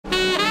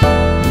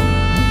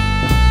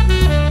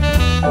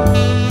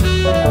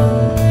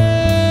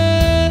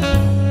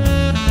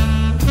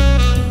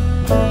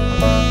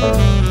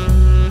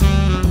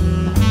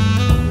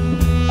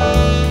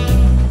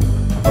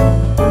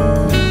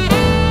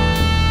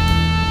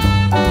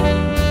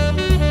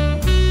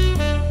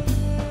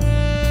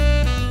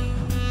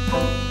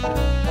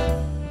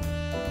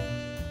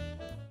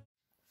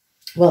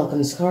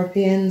Welcome,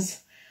 Scorpions.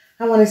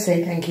 I want to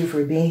say thank you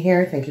for being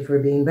here. Thank you for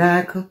being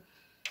back.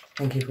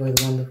 Thank you for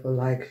the wonderful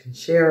likes and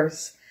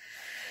shares.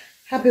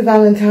 Happy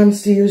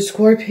Valentine's to you,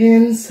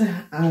 Scorpions.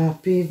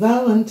 Happy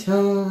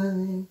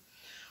Valentine.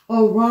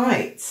 All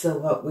right. So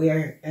what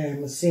we're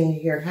seeing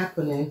here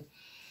happening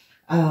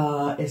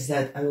is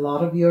that a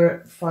lot of you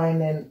are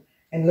finding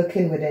and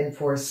looking within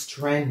for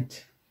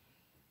strength.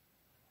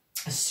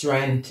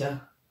 Strength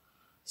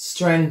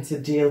to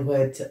deal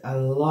with a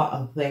lot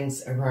of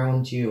things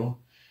around you.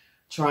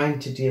 Trying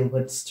to deal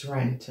with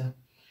strength.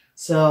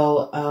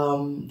 So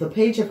the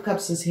Page of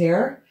Cups is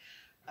here.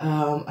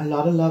 A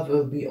lot of love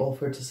will be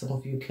offered to some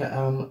of you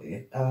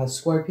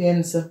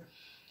Scorpions.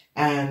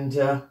 And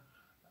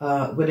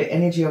with the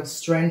energy of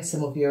strength,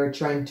 some of you are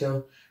trying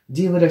to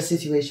deal with a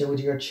situation with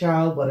your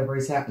child, whatever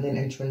is happening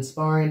and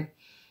transpiring.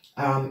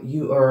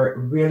 You are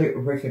really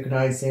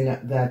recognizing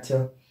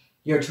that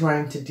you're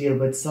trying to deal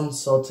with some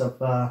sort of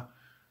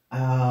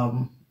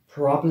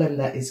problem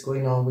that is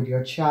going on with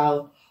your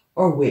child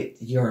or with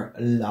your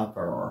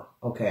lover,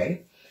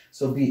 okay?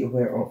 So be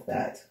aware of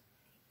that.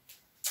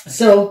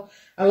 So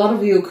a lot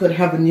of you could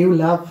have a new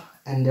love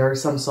and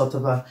there's some sort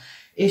of a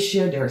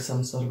issue, there's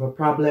some sort of a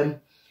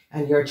problem,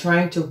 and you're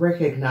trying to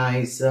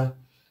recognize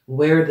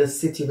where the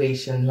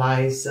situation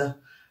lies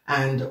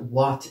and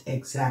what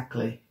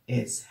exactly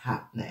is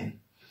happening.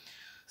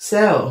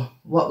 So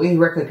what we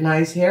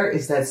recognize here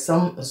is that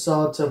some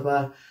sort of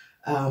a,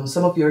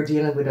 some of you are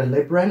dealing with a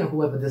Libran,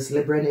 whoever this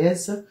Libran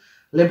is.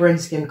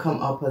 Librans can come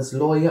up as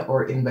lawyer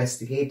or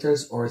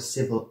investigators or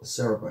civil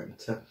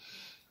servant.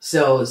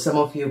 So some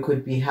of you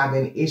could be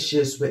having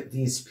issues with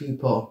these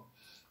people.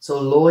 So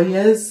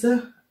lawyers,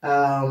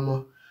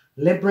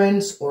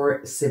 Librans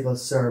or civil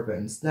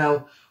servants.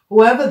 Now,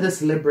 whoever this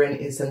Libran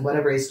is and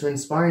whatever is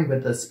transpiring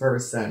with this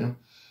person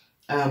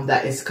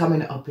that is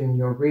coming up in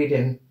your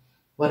reading,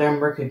 what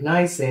I'm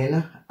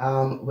recognizing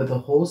with the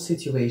whole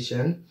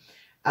situation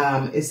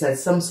is that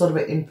some sort of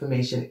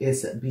information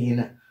is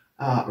being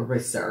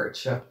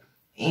research,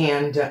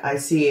 and I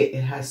see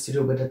it has to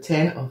do with the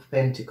 10 of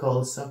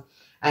Pentacles.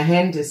 A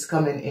hand is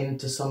coming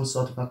into some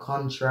sort of a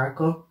contract.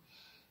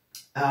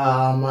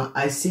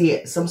 I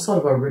see some sort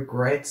of a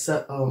regrets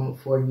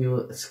for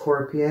you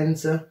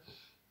Scorpions.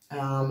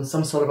 Some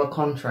sort of a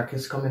contract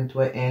is coming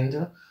to an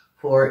end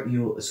for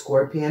you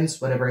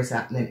Scorpions, whatever is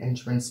happening and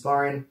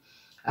transpiring.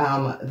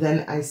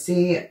 Then I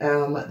see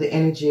the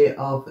energy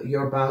of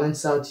your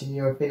balance out in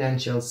your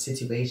financial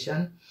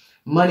situation.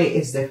 Money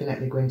is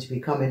definitely going to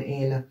be coming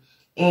in.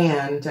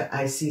 And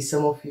I see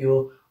some of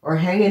you are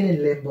hanging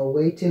in limbo,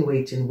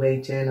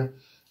 waiting.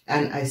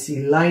 And I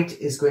see light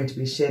is going to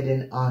be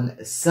shedding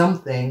on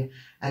something.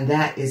 And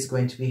that is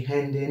going to be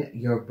handing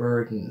your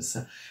burdens.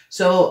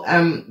 So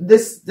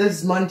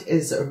this month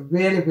is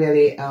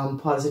really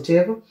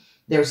positive.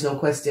 There's no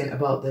question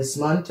about this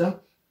month.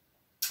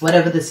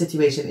 Whatever the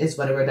situation is,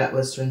 whatever that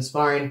was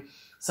transpiring,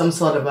 some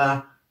sort of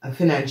a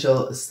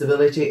financial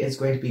stability is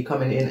going to be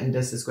coming in, and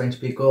this is going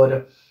to be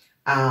good.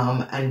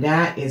 And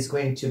that is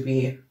going to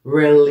be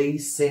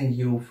releasing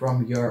you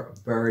from your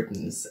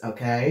burdens,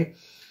 okay?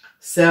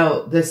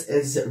 So this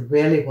is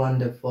really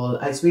wonderful.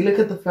 As we look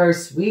at the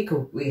first week,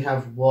 we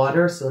have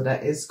water, so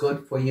that is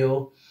good for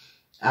you,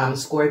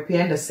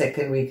 Scorpion. The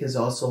second week is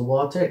also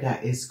water,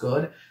 that is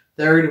good.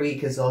 Third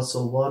week is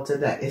also water,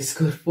 that is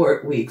good.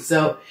 Fourth week.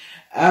 So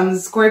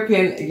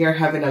Scorpion, you're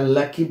having a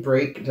lucky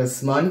break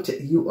this month.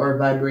 You are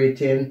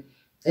vibrating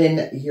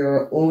in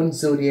your own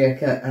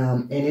zodiac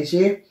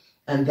energy,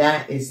 and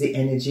that is the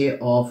energy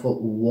of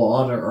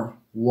water.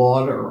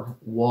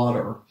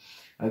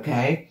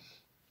 Okay,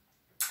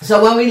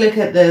 so when we look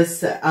at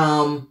this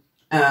and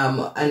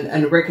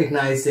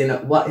recognizing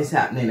what is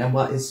happening and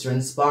what is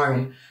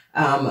transpiring,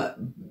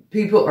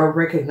 people are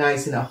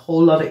recognizing a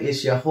whole lot of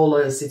issue, a whole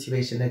lot of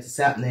situation that is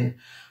happening.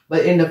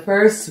 But in the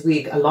first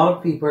week, a lot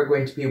of people are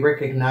going to be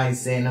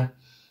recognizing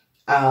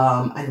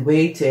and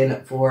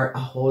waiting for a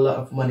whole lot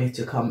of money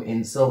to come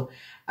in. So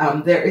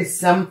there is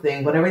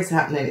something, whatever is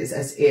happening is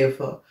as if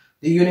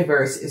the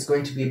universe is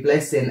going to be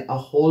blessing a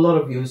whole lot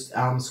of you,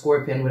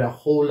 Scorpion, with a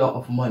whole lot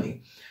of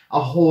money.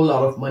 A whole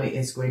lot of money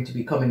is going to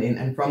be coming in.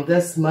 And from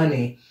this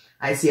money,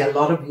 I see a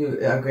lot of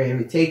you are going to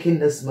be taking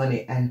this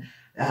money and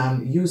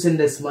using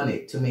this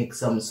money to make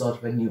some sort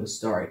of a new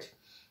start.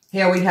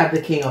 Here we have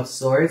the King of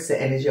Swords,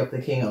 the energy of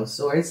the King of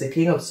Swords. The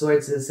King of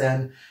Swords is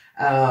a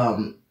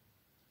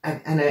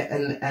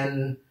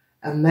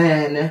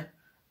man.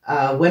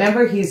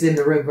 Whenever he's in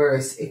the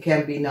reverse, it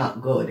can be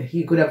not good.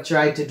 He could have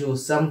tried to do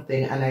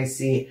something, and I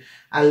see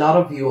a lot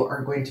of you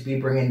are going to be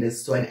bringing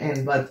this to an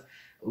end. But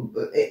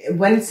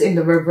when it's in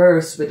the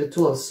reverse with the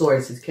Two of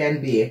Swords, it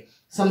can be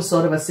some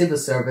sort of a civil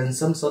servant,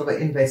 some sort of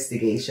an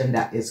investigation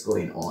that is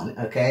going on,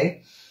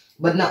 okay?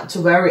 But not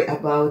to worry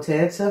about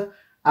it.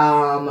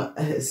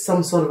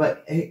 Some sort of an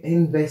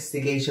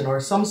investigation or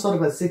some sort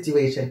of a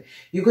situation.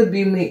 You could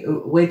be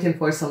waiting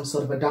for some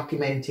sort of a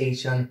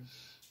documentation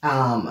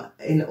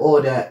in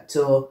order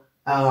to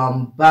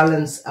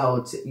balance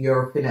out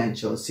your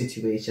financial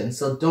situation.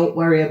 So don't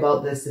worry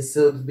about this. This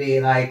would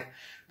be like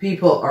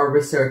people are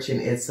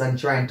researching it and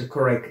trying to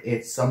correct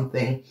it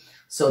something.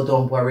 So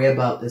don't worry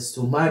about this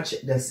too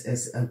much. This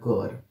is a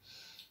good.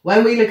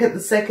 When we look at the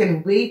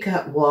second week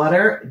at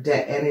water,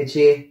 the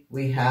energy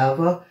we have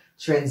a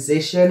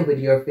transition with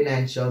your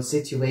financial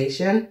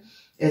situation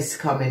is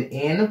coming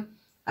in.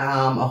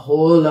 A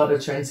whole lot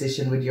of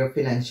transition with your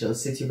financial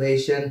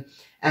situation.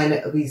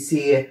 And we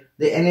see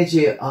the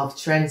energy of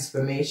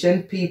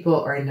transformation. People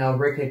are now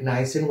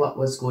recognizing what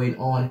was going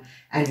on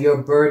and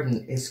your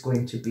burden is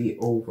going to be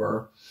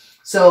over.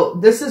 So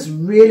this is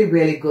really,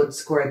 really good,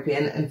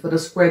 Scorpion. And for the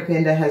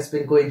Scorpion that has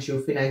been going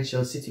through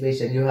financial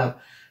situation, you have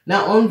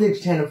not only the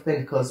 10 of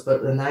Pentacles,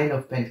 but the 9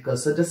 of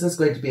Pentacles. So this is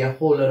going to be a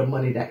whole lot of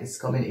money that is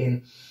coming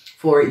in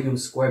for you,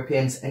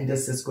 Scorpions. And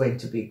this is going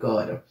to be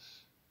good.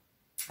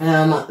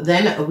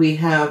 Then we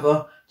have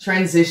a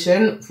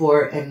transition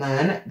for a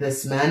man.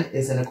 This man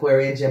is an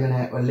Aquarian,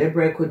 Gemini, or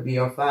Libra. It could be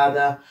your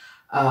father.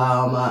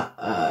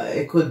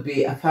 It could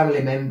be a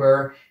family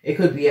member. It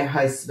could be a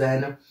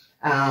husband.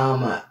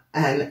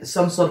 And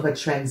some sort of a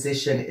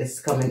transition is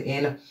coming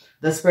in.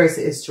 This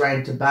person is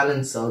trying to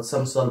balance out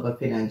some sort of a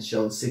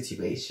financial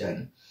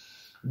situation.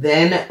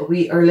 Then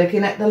we are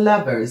looking at the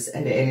Lovers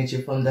and the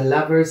energy from the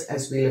Lovers.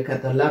 As we look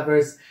at the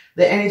Lovers,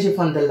 the energy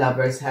from the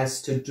Lovers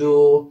has to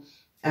do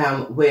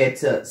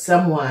with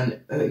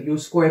someone, you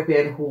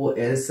Scorpion, who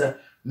is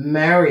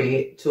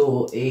married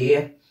to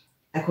a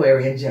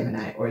Aquarian,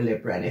 Gemini, or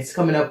Libran. It's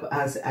coming up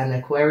as an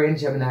Aquarian,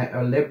 Gemini,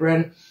 or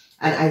Libran.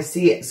 And I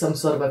see some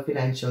sort of a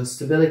financial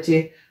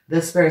stability.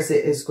 This person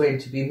is going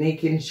to be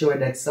making sure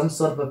that some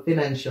sort of a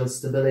financial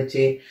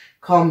stability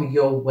come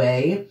your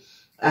way.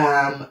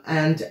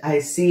 And I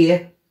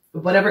see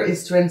whatever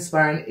is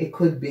transpiring, it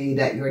could be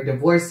that you're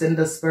divorcing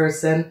this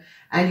person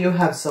and you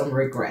have some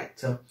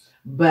regret.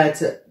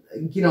 But,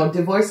 you know,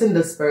 divorcing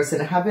this person,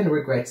 having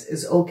regrets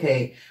is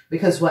okay,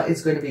 because what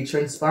is going to be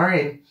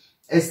transpiring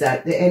is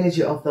that the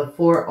energy of the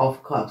Four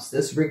of Cups,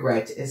 this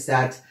regret, is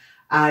that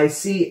I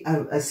see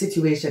a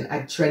situation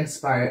at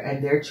transpire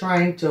and they're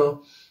trying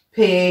to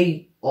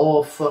pay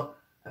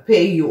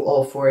you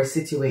off for a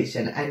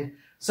situation. And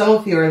some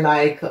of you are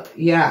like,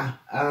 yeah,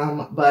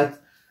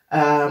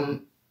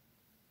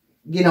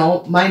 you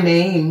know, my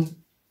name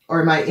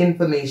or my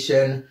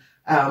information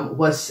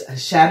was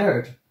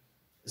shattered.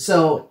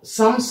 So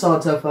some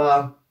sort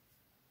of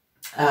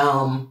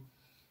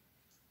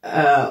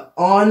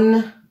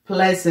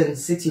unpleasant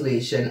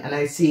situation. And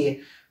I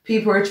see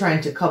people are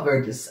trying to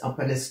cover this up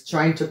and is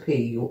trying to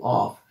pay you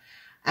off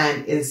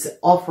and is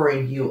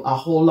offering you a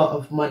whole lot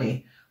of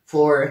money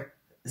for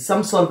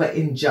some sort of an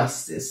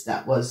injustice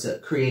that was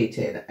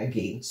created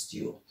against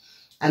you.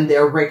 And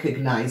they're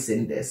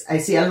recognizing this. I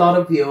see a lot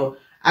of you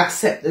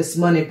accept this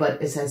money,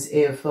 but it's as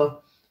if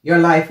your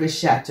life is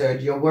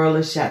shattered, your world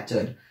is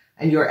shattered,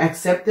 and you're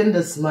accepting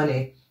this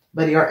money,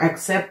 but you're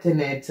accepting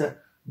it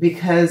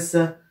because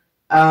you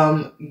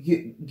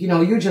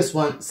know, you just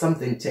want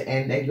something to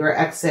end and you're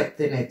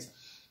accepting it.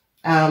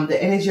 The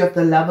energy of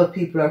the Lover,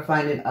 people are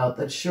finding out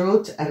the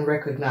truth and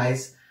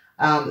recognize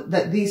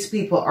that these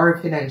people are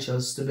financially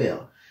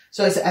stable.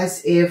 So it's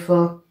as if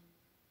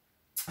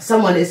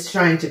someone is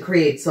trying to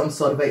create some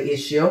sort of an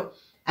issue,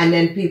 and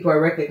then people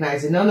are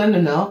recognizing,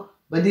 no,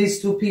 but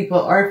these two people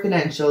are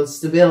financially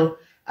stable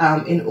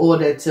in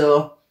order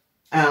to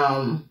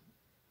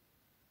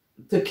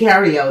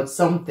carry out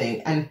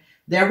something. And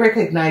they're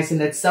recognizing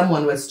that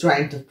someone was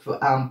trying to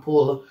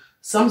pull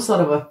some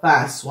sort of a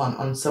fast one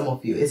on some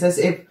of you. It's as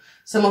if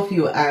some of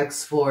you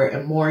asked for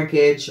a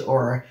mortgage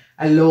or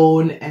a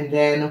loan, and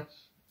then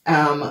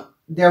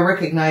they're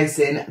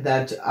recognizing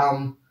that,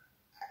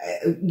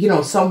 you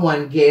know,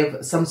 someone gave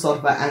some sort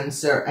of an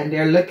answer and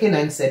they're looking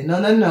and said,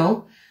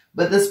 no,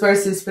 but this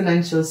person is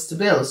financially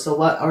stable. So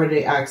what are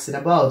they asking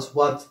about?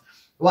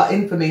 What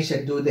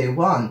information do they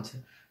want?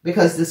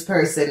 Because this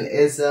person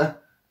is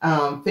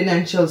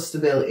financially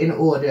stable in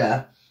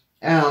order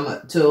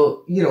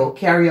to, you know,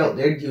 carry out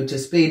their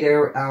duties, pay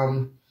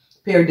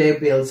their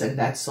bills and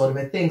that sort of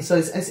a thing. So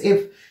it's as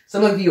if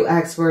some of you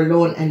ask for a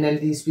loan and then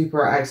these people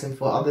are asking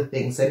for other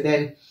things. And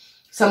then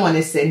someone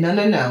is saying,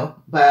 no,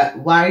 but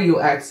why are you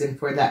asking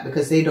for that?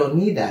 Because they don't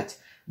need that.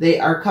 They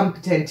are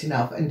competent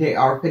enough and they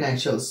are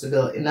financially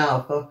stable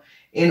enough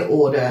in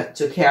order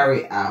to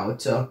carry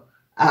out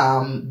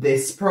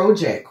this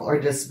project or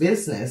this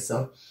business.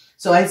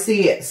 So I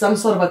see some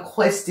sort of a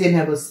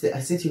questionable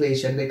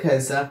situation,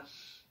 because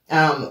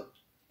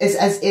it's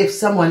as if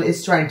someone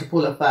is trying to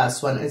pull a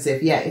fast one, as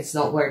if, yeah, it's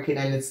not working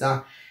and it's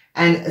not.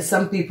 And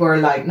some people are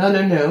like,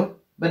 no,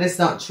 but it's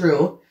not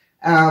true.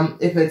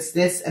 If it's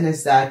this and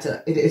it's that,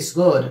 it is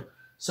good.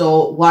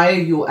 So why are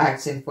you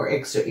asking for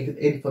extra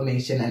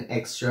information and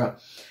extra?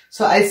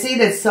 So I see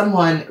that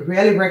someone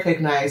really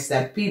recognized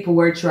that people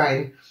were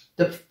trying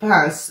to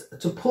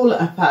pull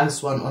a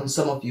fast one on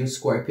some of you,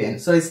 Scorpion.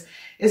 So it's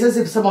as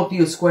if some of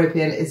you,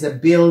 Scorpion, is a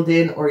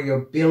building, or you're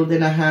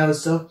building a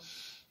house.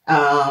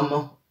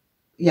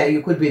 Yeah,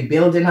 you could be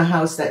building a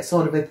house, that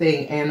sort of a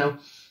thing. And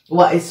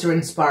what is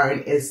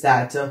transpiring is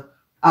that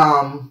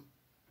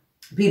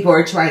people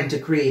are trying to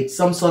create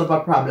some sort of a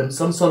problem,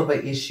 some sort of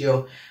an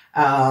issue,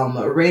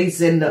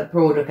 raising the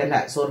product and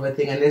that sort of a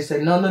thing. And they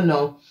say, no, no,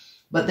 no.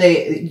 But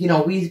they, you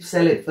know, we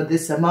sell it for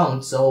this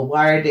amount. So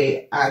why are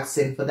they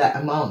asking for that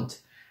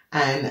amount?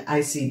 And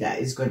I see that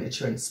is going to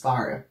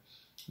transpire.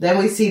 Then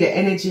we see the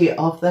energy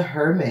of the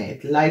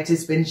Hermit. Light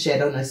has been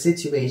shed on a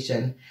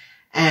situation.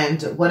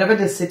 And whatever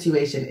the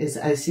situation is,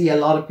 I see a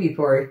lot of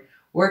people are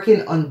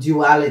working on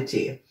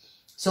duality.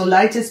 So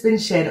light has been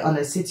shed on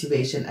a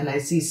situation, and I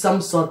see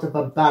some sort of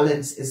a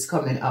balance is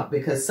coming up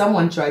because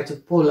someone tried to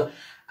pull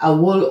a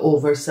wool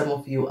over some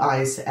of you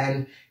eyes,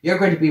 and you're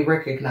going to be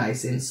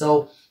recognizing.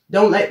 So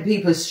don't let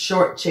people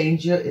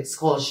shortchange you. It's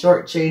called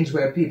shortchange,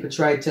 where people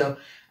try to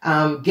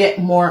get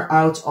more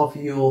out of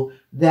you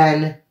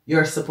than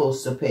you're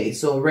supposed to pay.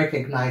 So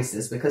recognize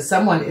this, because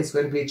someone is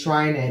going to be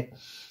trying it,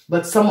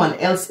 but someone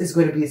else is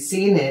going to be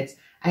seeing it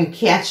and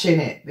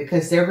catching it,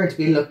 because they're going to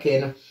be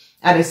looking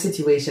at a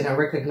situation and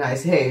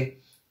recognize, hey,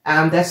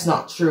 that's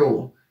not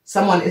true.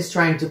 Someone is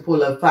trying to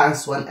pull a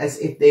fast one as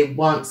if they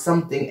want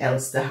something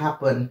else to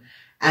happen,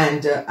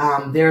 and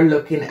they're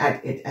looking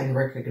at it and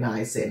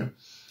recognizing.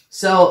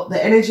 So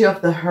the energy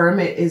of the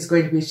Hermit is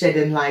going to be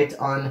shedding light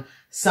on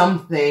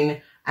something,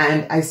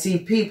 and I see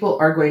people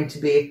are going to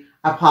be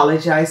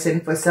apologizing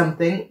for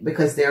something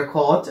because they're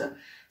caught.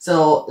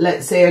 So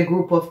let's say a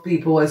group of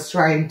people was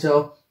trying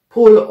to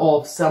pull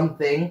off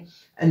something,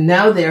 and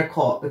now they're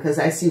caught, because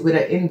I see with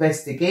an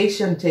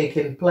investigation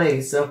taking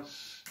place, a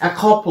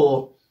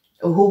couple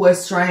who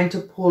was trying to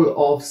pull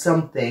off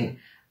something.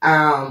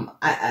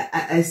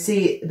 I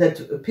see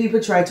that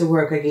people try to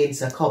work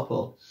against a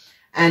couple,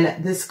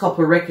 and this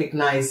couple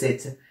recognize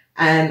it.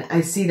 And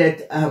I see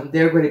that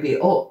they're going to be,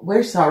 oh,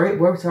 we're sorry,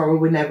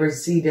 we never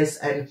see this,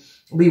 and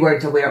we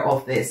weren't aware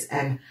of this.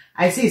 And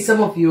I see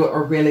some of you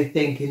are really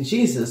thinking,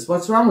 Jesus,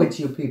 what's wrong with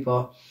you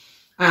people?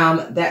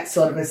 That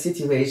sort of a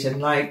situation,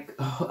 like,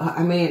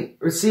 I mean,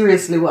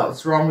 seriously,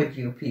 what's wrong with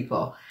you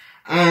people?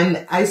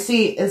 And I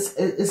see it's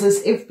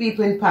as if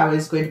people in power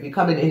is going to be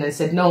coming in and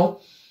said,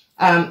 no,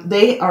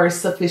 they are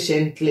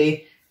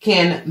sufficiently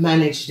can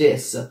manage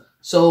this.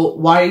 So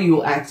why are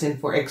you asking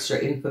for extra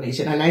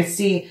information? And I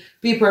see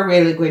people are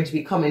really going to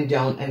be coming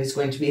down, and it's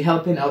going to be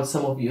helping out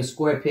some of you,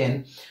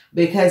 Scorpion,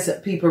 because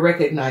people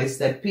recognize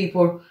that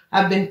people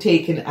have been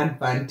taking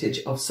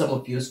advantage of some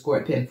of you,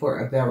 Scorpion, for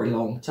a very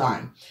long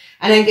time.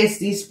 And I guess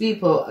these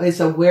people is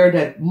aware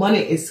that money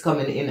is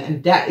coming in,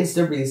 and that is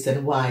the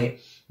reason why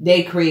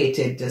they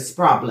created this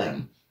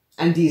problem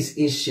and these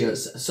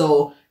issues.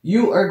 So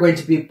you are going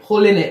to be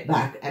pulling it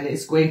back, and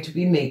it's going to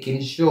be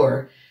making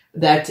sure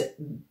that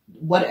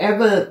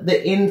whatever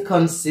the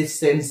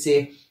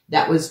inconsistency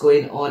that was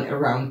going on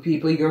around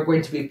people, you're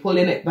going to be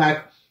pulling it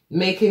back,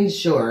 making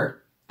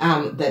sure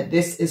that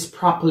this is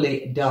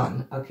properly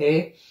done,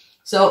 okay?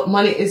 So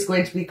money is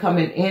going to be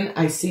coming in.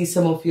 I see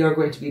some of you are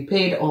going to be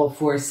paid off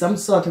for some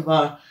sort of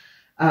a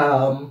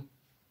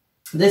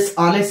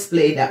dishonest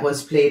play that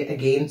was played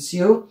against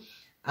you.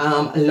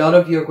 A lot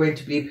of you are going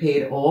to be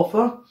paid off.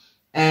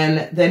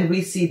 And then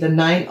we see the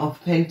 9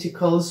 of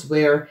Pentacles,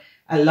 where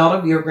a lot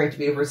of you are going to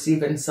be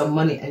receiving some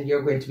money, and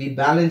you're going to be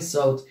balanced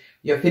out.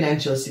 Your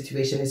financial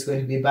situation is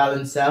going to be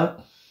balanced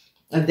out.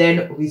 And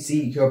then we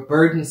see your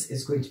burdens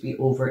is going to be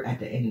over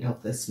at the end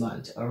of this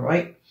month. All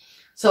right.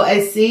 So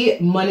I see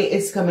money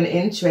is coming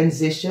in,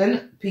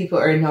 transition. People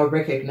are now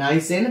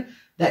recognizing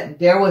that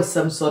there was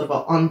some sort of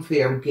an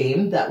unfair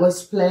game that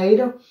was played.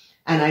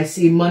 And I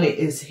see money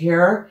is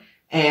here,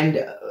 and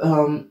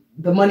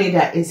the money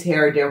that is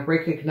here, they're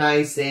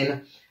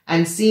recognizing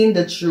and seeing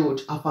the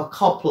truth of a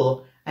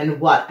couple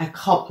and what a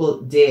couple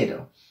did.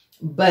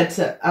 But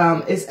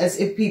it's as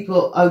if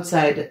people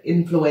outside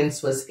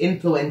influence was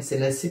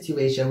influencing a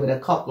situation with a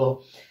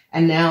couple.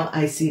 And now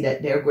I see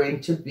that they're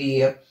going to be,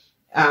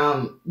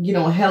 you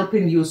know,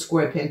 helping you,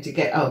 Scorpion, to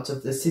get out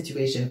of the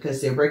situation, because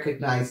they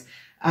recognize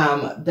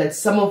that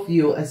some of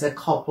you as a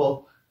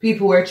couple,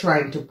 people were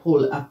trying to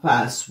pull a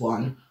fast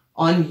one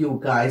on you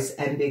guys,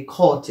 and they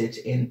caught it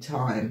in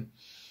time.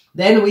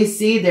 Then we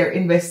see they're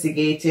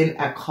investigating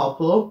a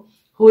couple.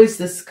 Who is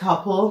this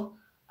couple?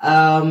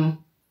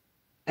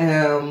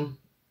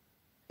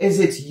 Is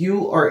it you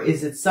or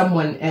is it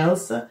someone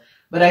else?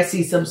 But I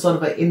see some sort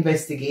of an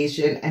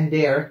investigation, and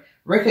they're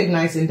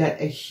recognizing that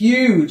a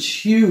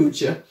huge,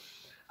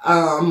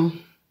 that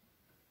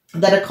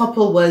a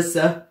couple was,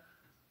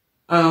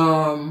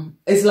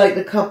 it's like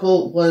the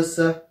couple was,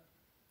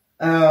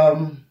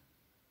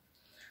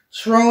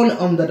 thrown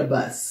under the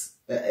bus.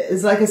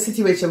 It's like a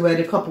situation where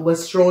the couple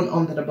was thrown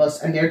under the bus,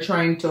 and they're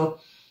trying to,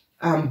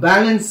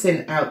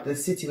 balancing out the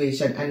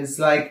situation. And it's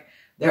like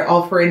they're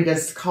offering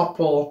this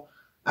couple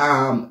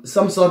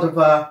some sort of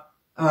a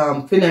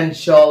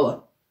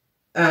financial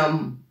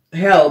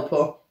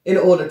help in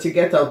order to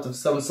get out of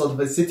some sort of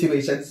a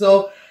situation.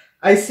 So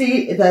I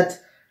see that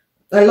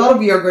a lot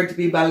of you are going to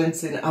be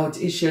balancing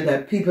out issue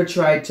that people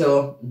try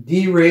to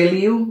derail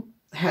you,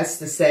 has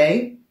to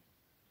say.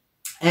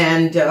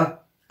 And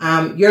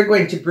you're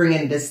going to bring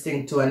in this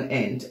thing to an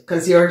end,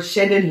 because you're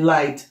shedding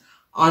light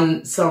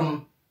on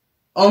some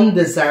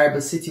undesirable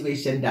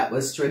situation that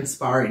was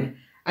transpiring,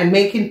 and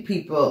making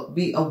people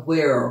be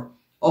aware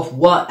of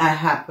what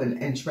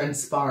happened and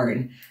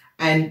transpiring.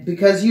 And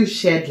because you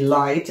shed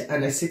light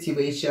on a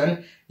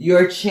situation,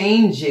 you're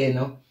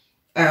changing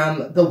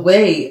the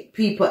way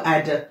people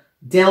had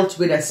dealt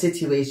with a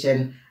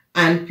situation,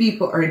 and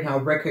people are now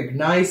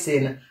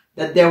recognizing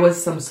that there was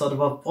some sort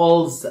of a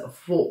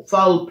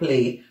foul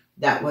play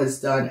that was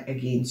done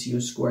against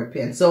you,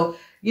 Scorpion. So,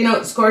 you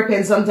know,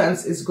 Scorpion,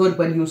 sometimes it's good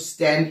when you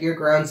stand your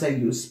grounds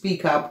and you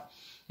speak up,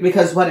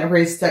 because whatever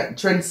is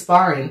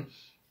transpiring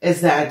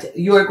is that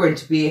you're going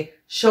to be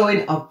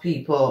showing up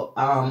people,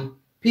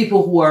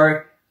 people who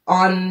are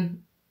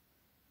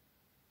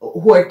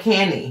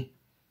canny,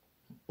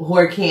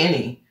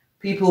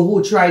 people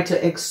who try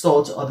to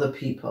extort other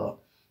people.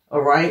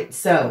 All right.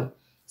 So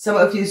some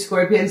of you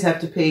Scorpions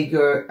have to pay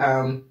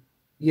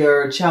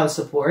your child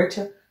support.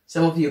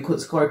 Some of you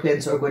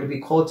Scorpions are going to be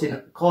caught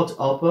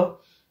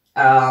up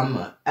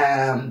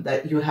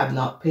that you have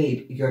not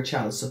paid your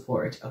child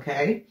support.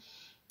 Okay.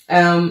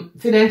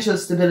 Financial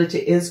stability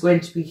is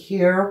going to be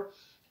here.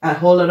 A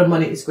whole lot of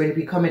money is going to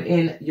be coming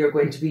in. You're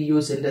going to be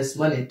using this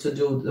money to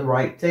do the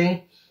right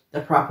thing,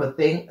 the proper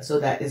thing. So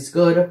that is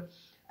good.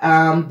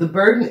 The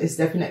burden is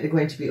definitely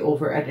going to be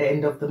over at the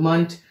end of the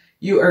month.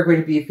 You are going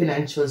to be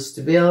financially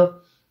stable.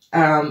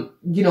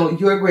 You know,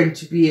 you're going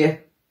to be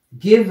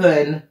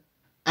given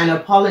an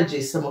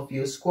apology. Some of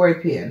you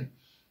Scorpion,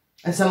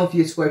 and some of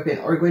you Scorpion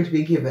are going to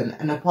be given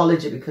an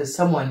apology because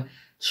someone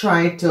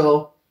tried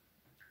to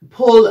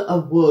pull a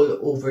wool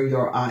over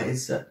your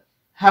eyes.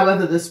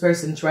 However this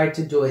person tried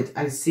to do it,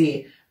 I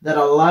see that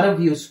a lot of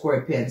you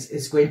Scorpions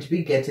is going to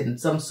be getting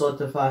some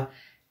sort of a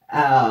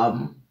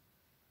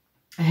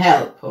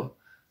help.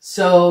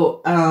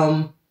 So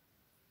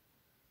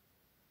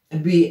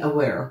be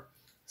aware.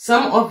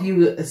 Some of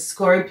you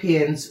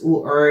Scorpions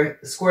who are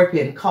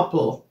Scorpion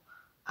couple,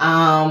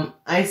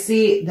 I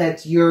see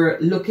that you're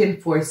looking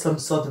for some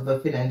sort of a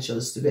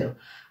financial stability.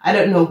 I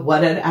don't know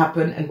what had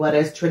happened and what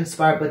has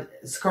transpired, but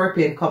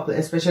Scorpion couple,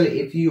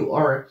 especially if you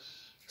are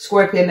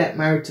Scorpion that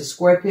married to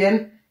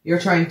Scorpion, you're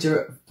trying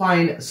to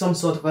find some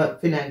sort of a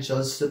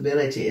financial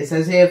stability. It's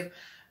as if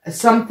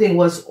something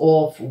was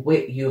off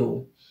with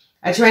you.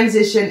 A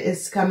transition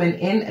is coming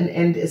in, an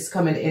end is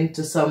coming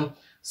into some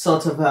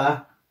sort of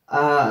a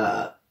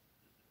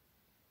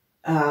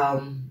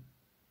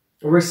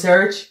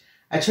research.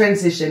 A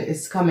transition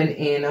is coming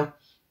in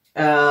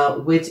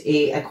with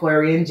a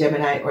Aquarian,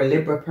 Gemini, or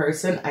Libra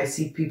person. I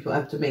see people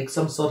have to make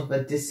some sort of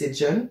a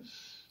decision.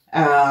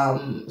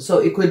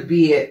 So it could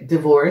be a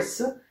divorce.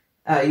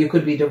 You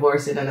could be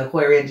divorcing an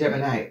Aquarian,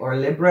 Gemini, or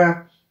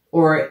Libra,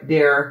 or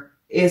there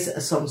is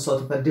some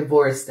sort of a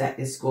divorce that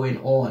is going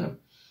on.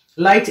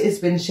 Light has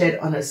been shed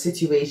on a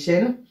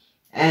situation,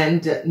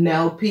 and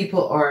now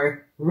people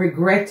are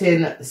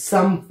regretting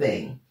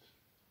something.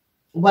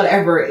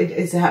 Whatever it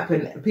is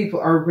happened, people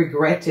are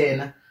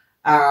regretting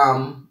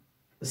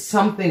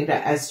something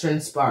that has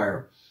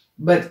transpired.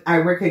 But I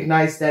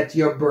recognize that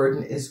your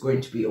burden is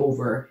going to be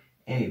over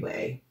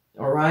anyway.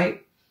 All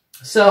right.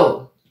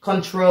 So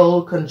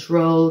control,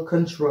 control,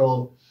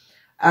 control.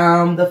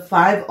 The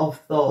Five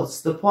of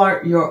Thoughts, the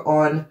part you're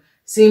on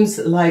seems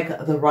like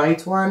the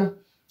right one,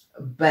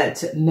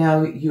 but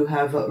now you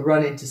have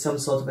run into some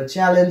sort of a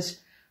challenge.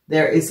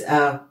 There is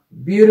a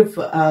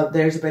beautiful,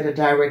 there's a better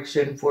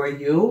direction for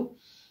you,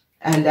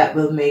 and that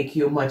will make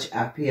you much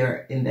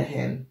happier in the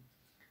end.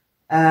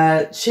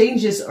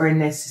 Changes are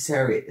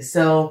necessary,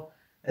 so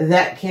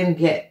that can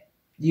get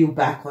you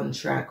back on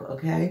track,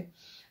 okay?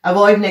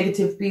 Avoid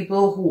negative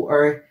people who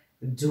are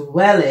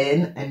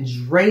dwelling and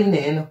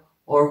draining,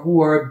 or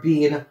who are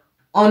being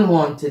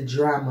unwanted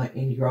drama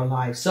in your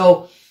life.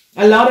 So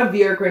a lot of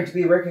you are going to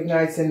be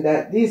recognizing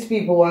that these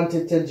people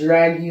wanted to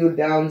drag you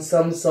down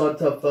some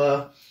sort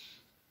of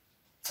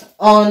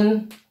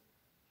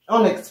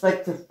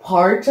unexpected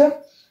part,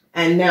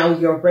 and now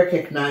you're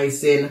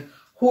recognizing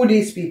who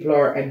these people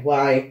are and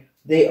why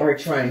they are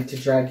trying to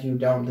drag you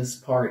down this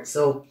part.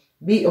 So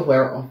be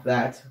aware of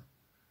that.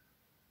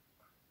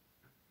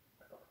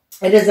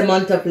 It is a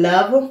month of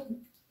love.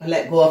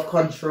 Let go of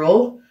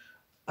control.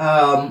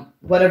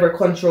 Whatever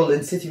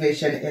controlling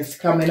situation is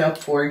coming up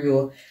for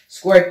you,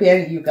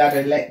 Scorpion, you got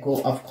to let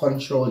go of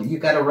control. You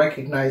got to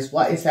recognize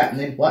what is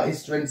happening, what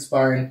is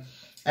transpiring,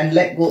 and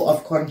let go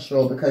of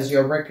control, because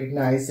you're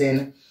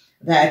recognizing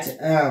that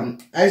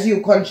as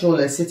you control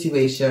a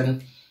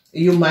situation,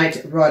 you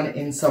might run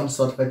in some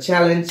sort of a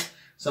challenge,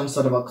 some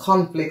sort of a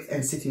conflict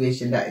and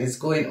situation that is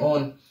going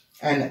on,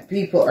 and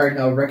people are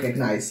now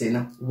recognizing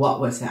what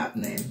was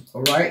happening.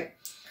 All right.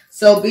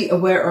 So be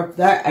aware of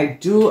that. I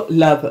do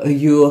love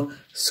you,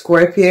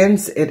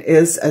 Scorpions. It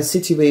is a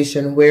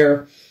situation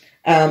where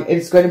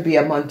it's going to be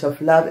a month of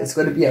love. It's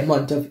going to be a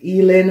month of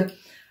healing.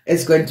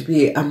 It's going to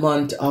be a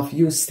month of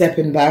you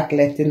stepping back,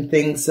 letting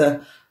things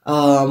go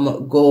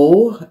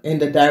in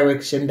the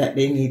direction that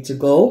they need to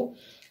go.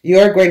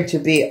 You're going to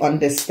be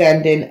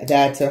understanding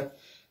that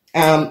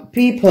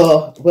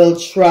people will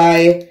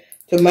try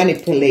to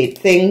manipulate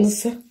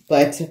things,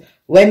 but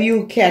when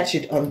you catch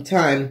it on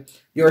time,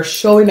 you're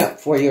showing up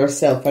for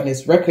yourself and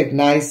is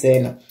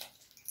recognizing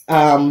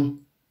that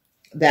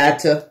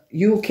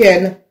you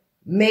can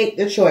make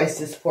the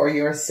choices for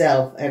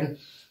yourself, and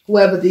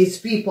whoever these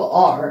people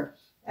are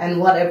and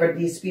whatever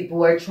these people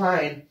were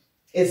trying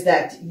is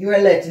that you're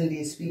letting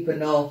these people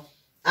know,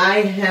 I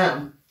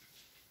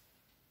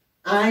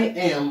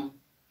am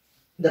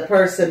the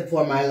person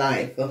for my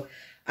life.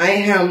 I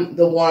am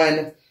the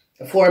one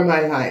for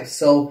my life.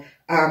 So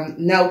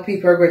now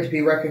people are going to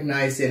be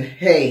recognizing,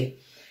 hey,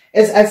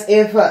 it's as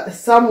if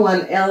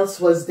someone else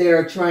was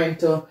there trying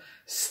to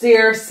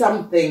steer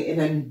something in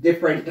a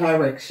different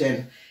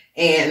direction,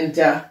 and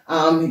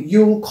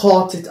you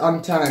caught it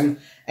on time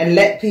and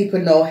let people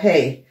know,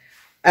 hey,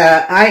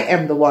 I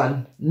am the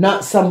one,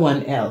 not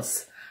someone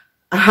else.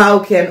 How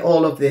can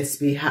all of this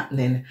be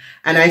happening?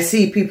 And I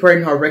see people are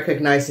now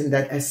recognizing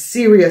that a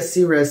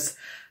serious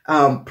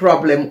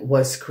problem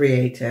was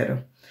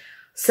created.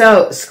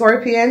 So,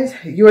 Scorpions,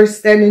 you're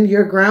standing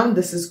your ground.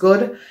 This is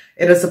good.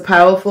 It is a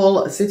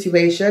powerful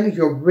situation.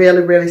 You're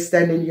really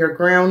standing your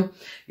ground.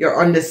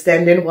 You're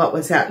understanding what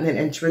was happening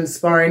and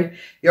transpiring.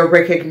 You're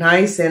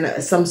recognizing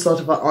some sort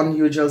of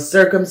unusual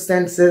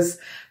circumstances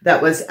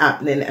that was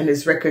happening, and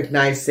is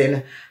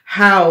recognizing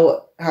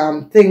how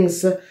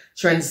things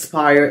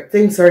transpire.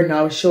 Things are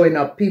now showing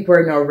up. People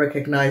are now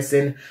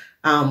recognizing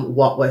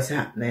what was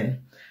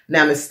happening.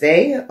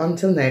 Namaste.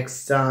 Until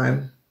next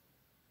time.